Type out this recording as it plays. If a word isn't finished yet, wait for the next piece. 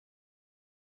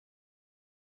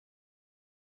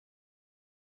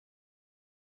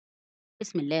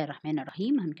بسم الله الرحمن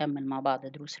الرحيم. هنكمل مع بعض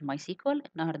دروس الماي سيكوال.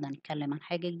 النهارده هنتكلم عن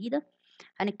حاجة جديدة.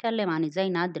 هنتكلم عن ازاي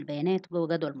نعدل بيانات جوه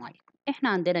جدول معين. احنا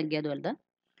عندنا الجدول ده،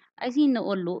 عايزين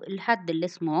نقول له الحد اللي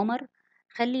اسمه عمر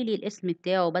خلي لي الاسم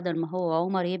بتاعه بدل ما هو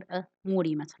عمر يبقى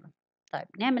موري مثلا. طيب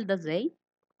نعمل ده ازاي؟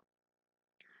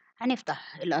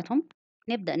 هنفتح الاتوم،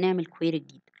 نبدأ نعمل كويري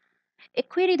جديد.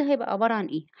 الكويري ده هيبقى عبارة عن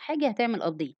ايه؟ حاجة هتعمل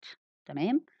ابديت.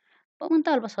 تمام،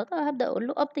 بمنتهى البساطة هبدأ اقول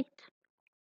له ابديت.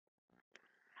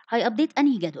 هي ابديت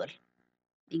انهي جدول؟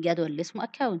 الجدول اللي اسمه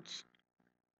accounts.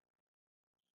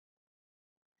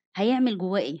 هيعمل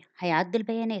جواه ايه؟ هيعدل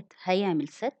بيانات، هيعمل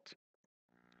set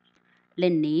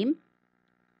للنيم.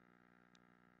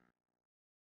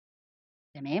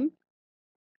 تمام،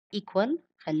 equal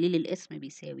خلي لي الاسم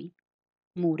بيساوي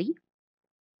موري.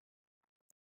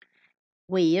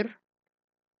 where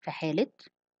في حالة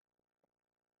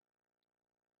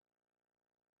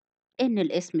ان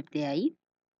الاسم بتاعي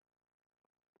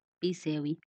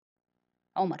بيساوي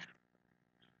عمر.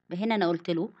 هنا انا قلت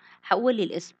له حول لي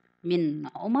الاسم من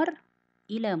عمر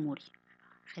الى موري.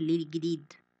 خلي لي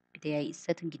الجديد بتاعي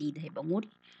الست الجديد هيبقى موري،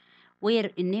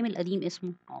 where النيم القديم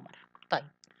اسمه عمر. طيب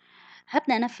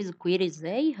هبدأ انفذ الكويري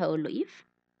ازاي؟ هقول له if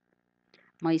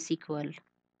MySQL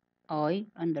I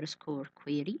underscore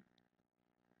query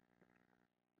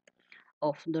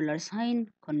of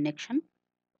 $connection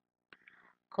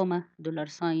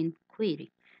 $query.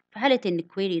 في حالة إن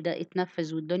الكويري ده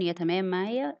اتنفذ والدنيا تمام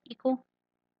معايا echo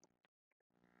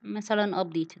مثلا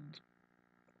updated.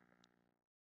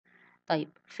 طيب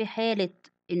في حالة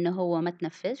إن هو ما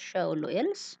اتنفذش أقول له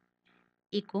else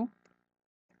echo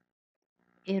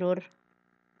error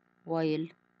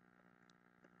while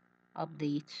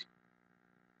update.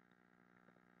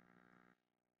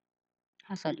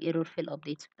 حصل error في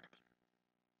الابديتس بتاعتي.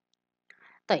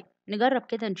 طيب نجرب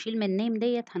كده، نشيل من name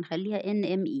ديت هنخليها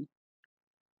NME،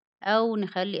 أو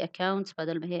نخلي accounts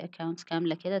بدل ما هي accounts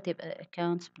كاملة كده تبقى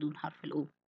accounts بدون حرف الأو.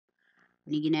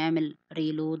 نيجي نعمل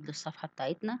ريلود للصفحة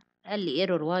بتاعتنا، قال لي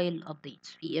ايرور وايل ابديت،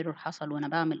 في ايرور حصل وانا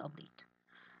بعمل ابديت.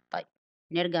 طيب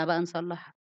نرجع بقى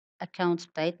نصلح accounts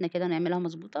بتاعتنا كده، نعملها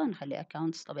مظبوطة، نخلي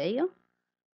accounts طبيعية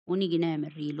ونيجي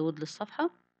نعمل ريلود للصفحة.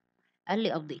 قال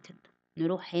لي updated.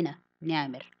 نروح هنا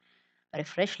نعمل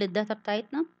ريفرش للداتا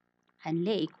بتاعتنا،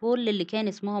 هنلاقي كل اللي كان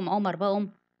اسمهم عمر بقوا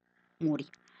موري.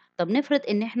 طب نفرض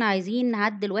ان احنا عايزين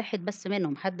نعدل واحد بس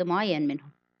منهم، حد معين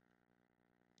منهم،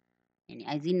 يعني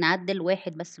عايزين نعدل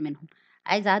واحد بس منهم.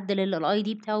 عايز اعدل الاي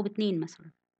دي بتاعه ب2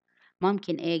 مثلا.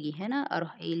 ممكن اجي هنا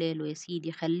اروح قايله له يا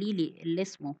سيدي خلي لي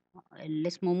اللي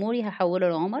اسمه موري هحوله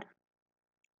لعمر،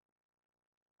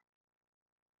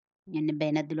 يعني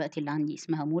البيانات دلوقتي اللي عندي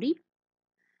اسمها موري.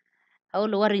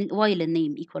 هقول له while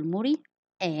النيم equal موري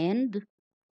and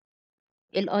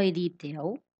الاي دي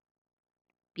بتاعه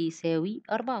بيساوي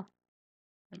 4.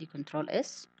 ادي كنترول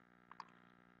اس،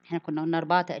 احنا كنا قلنا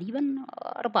 4 تقريبا،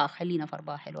 4 خلينا في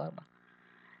 4، حلو 4.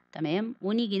 تمام،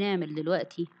 ونيجي نعمل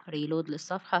دلوقتي ريلود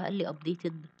للصفحة. قال لي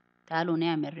updated. تعالوا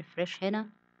نعمل ريفرش هنا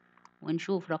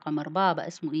ونشوف رقم 4 بقى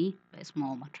اسمه ايه؟ بقى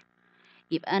اسمه عمر.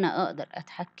 يبقى انا اقدر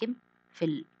اتحكم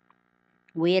في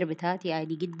الوير بتاعتي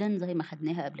عادي جدا زي ما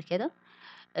خدناها قبل كده.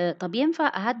 طب ينفع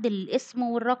اعدل الاسم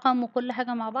والرقم وكل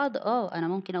حاجة مع بعض؟ انا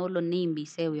ممكن اقول له النيم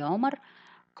بيساوي عمر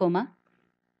كوما،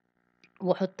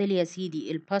 واحط لي يا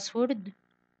سيدي الباسورد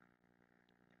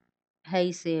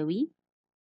هيساوي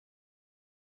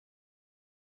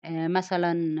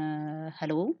مثلا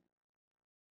هلو.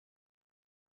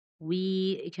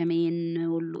 وكمان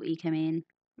نقول له ايه كمان؟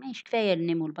 ماشي كفاية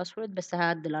النيم والباسورد، بس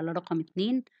هعدل على رقم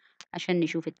 2 عشان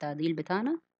نشوف التعديل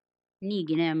بتاعنا.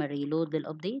 نيجي نعمل ريلود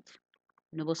للابديت،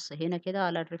 نبص هنا كده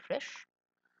على الريفرش،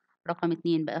 رقم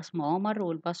 2 بقى اسمه عمر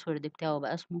والباسورد بتاعه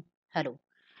بقى اسمه هلو.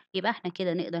 يبقى احنا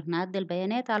كده نقدر نعدل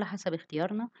بيانات على حسب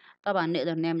اختيارنا. طبعا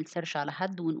نقدر نعمل سيرش على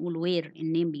حد ونقول وير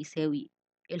النيم بيساوي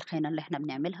الخانة اللي احنا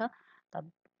بنعملها. طب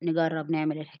نجرب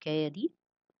نعمل الحكاية دي.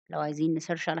 لو عايزين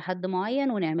نسيرش على حد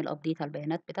معين ونعمل ابديت على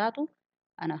البيانات بتاعته،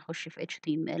 انا هخش في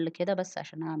HTML كده بس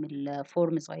عشان اعمل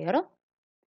فورم صغيرة.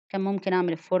 كان ممكن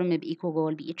اعمل الفورم بايكو جوه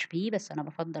البي اتش بي، بس انا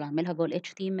بفضل اعملها جوه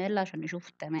الاتش تي ام ال عشان نشوف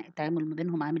التعامل ما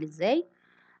بينهم عامل ازاي.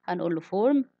 هنقول له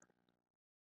فورم،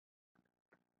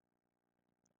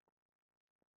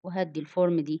 وهدي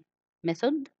الفورم دي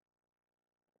ميثود.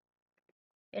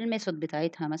 الميثود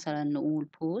بتاعتها مثلا نقول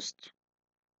بوست،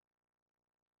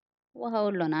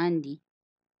 وهقول له انا عندي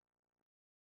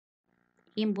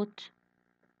input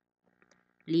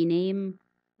ليه name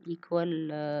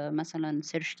equal مثلا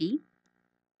search key،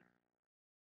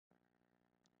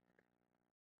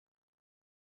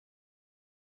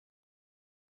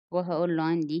 وهقول له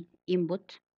عندي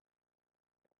input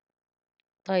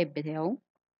type بتاعه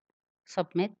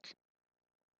submit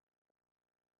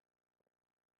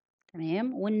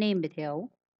تمام، والname بتاعه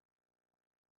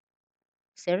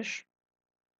search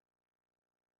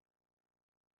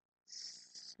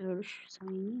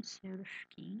ثواني search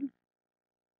key،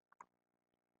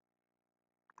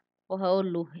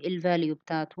 وهاقول له الvalue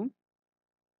بتاعته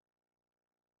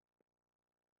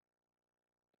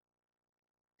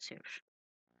search.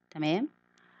 تمام،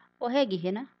 وهاجي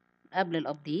هنا قبل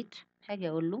الupdate هاجي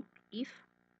أقول له if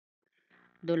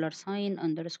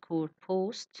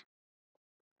 $_post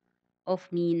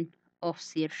of مين of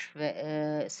search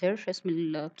اسم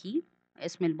الkey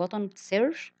اسم الbutton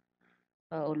search،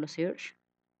 فأقول له search.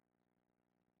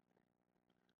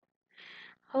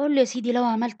 هاقول له يا سيدي لو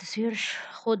عملت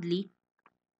search خُد لي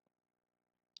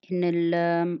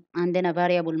إن عندنا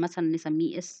variable مثلًا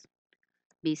نسميه s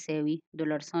بيساوي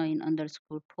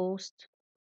 $_post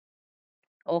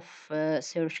of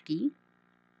search key.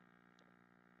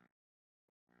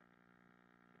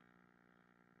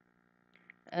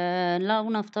 لو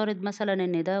نفترض مثلًا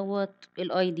إن دوّة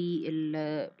الID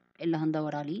اللي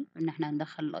هندوّر عليه، إن إحنا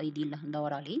هندخّل الID اللي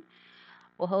هندوّر عليه،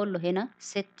 وهاقول له هنا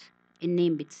set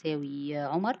الname بتساوي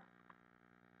عمر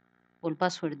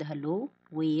والpassword hello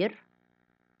where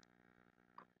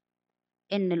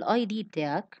إن الID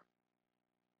بتاعك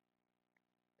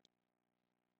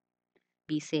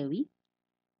بيساوي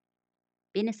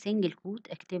بين الsingle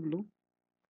quote أكتب له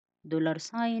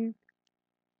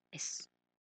 $S.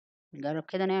 نجرّب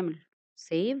كده نعمل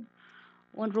save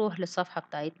ونروح للصفحة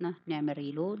بتاعتنا نعمل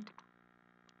reload.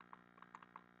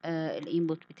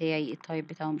 الinput بتاعي الtype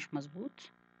بتاعه مش مضبوط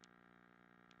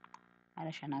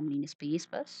علشان عاملين space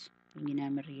بس، نيجي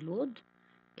نعمل reload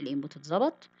الinput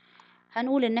اتضبط.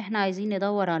 هنقول إن إحنا عايزين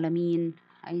ندوّر على مين،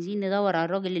 عايزين ندوّر على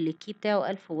الراجل اللي الkey بتاعه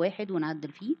 1001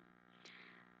 ونعدّل فيه.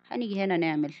 هنيجي هنا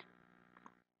نعمل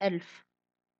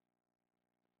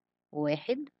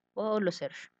 1001 وهاقول له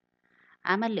search،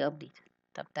 عمل لي update.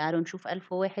 طب تعالوا نشوف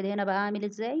 1001 هنا بقى عامل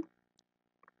إزاي.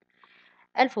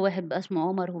 1001 بقى اسمه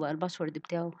عمر وبقى الpassword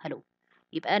بتاعه hello.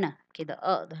 يبقى أنا كده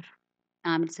أقدر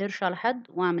أعمل search على حد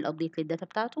وأعمل update للdata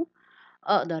بتاعته،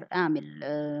 أقدر أعمل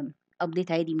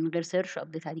update عادي من غير search،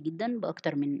 update عادي جدًا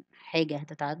بأكتر من حاجة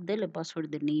هتتعدل الpassword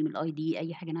الname الID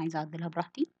أي حاجة أنا عايزة أعدلها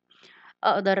براحتي.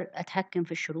 أقدر أتحكم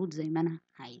في الشروط زي ما أنا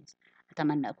عايزة.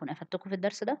 أتمنى أكون أفدتكم في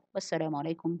الدرس ده، والسلام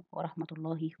عليكم ورحمة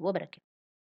الله وبركاته.